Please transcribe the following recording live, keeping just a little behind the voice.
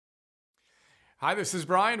Hi, this is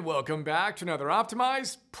Brian. Welcome back to another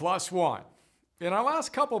Optimize Plus One. In our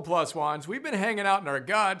last couple Plus Ones, we've been hanging out in our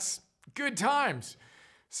guts. Good times.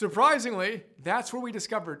 Surprisingly, that's where we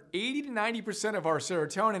discovered 80 to 90% of our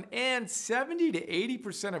serotonin and 70 to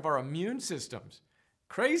 80% of our immune systems.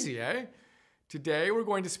 Crazy, eh? Today, we're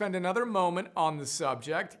going to spend another moment on the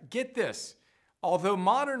subject. Get this. Although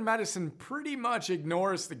modern medicine pretty much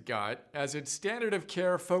ignores the gut, as its standard of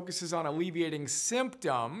care focuses on alleviating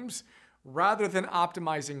symptoms rather than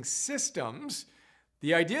optimizing systems,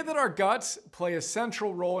 the idea that our guts play a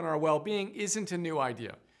central role in our well-being isn't a new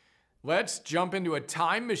idea. Let's jump into a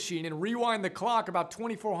time machine and rewind the clock about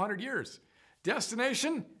 2,400 years.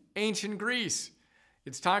 Destination? Ancient Greece.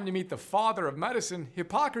 It's time to meet the father of medicine,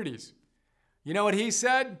 Hippocrates. You know what he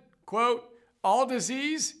said? Quote, "All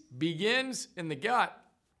disease begins in the gut."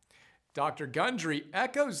 Dr. Gundry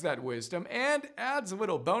echoes that wisdom and adds a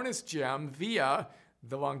little bonus gem via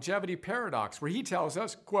the longevity paradox, where he tells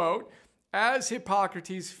us, quote, "As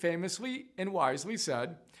Hippocrates famously and wisely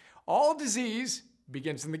said, all disease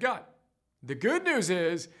begins in the gut. The good news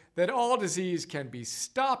is that all disease can be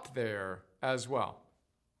stopped there as well."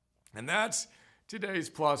 And that's today's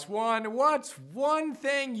plus one. What's one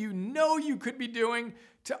thing you know you could be doing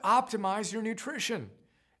to optimize your nutrition?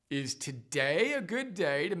 Is today a good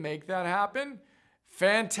day to make that happen?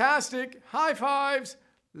 Fantastic. High fives,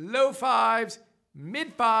 low fives,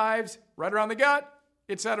 mid fives, right around the gut,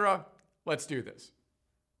 etc. Let's do this.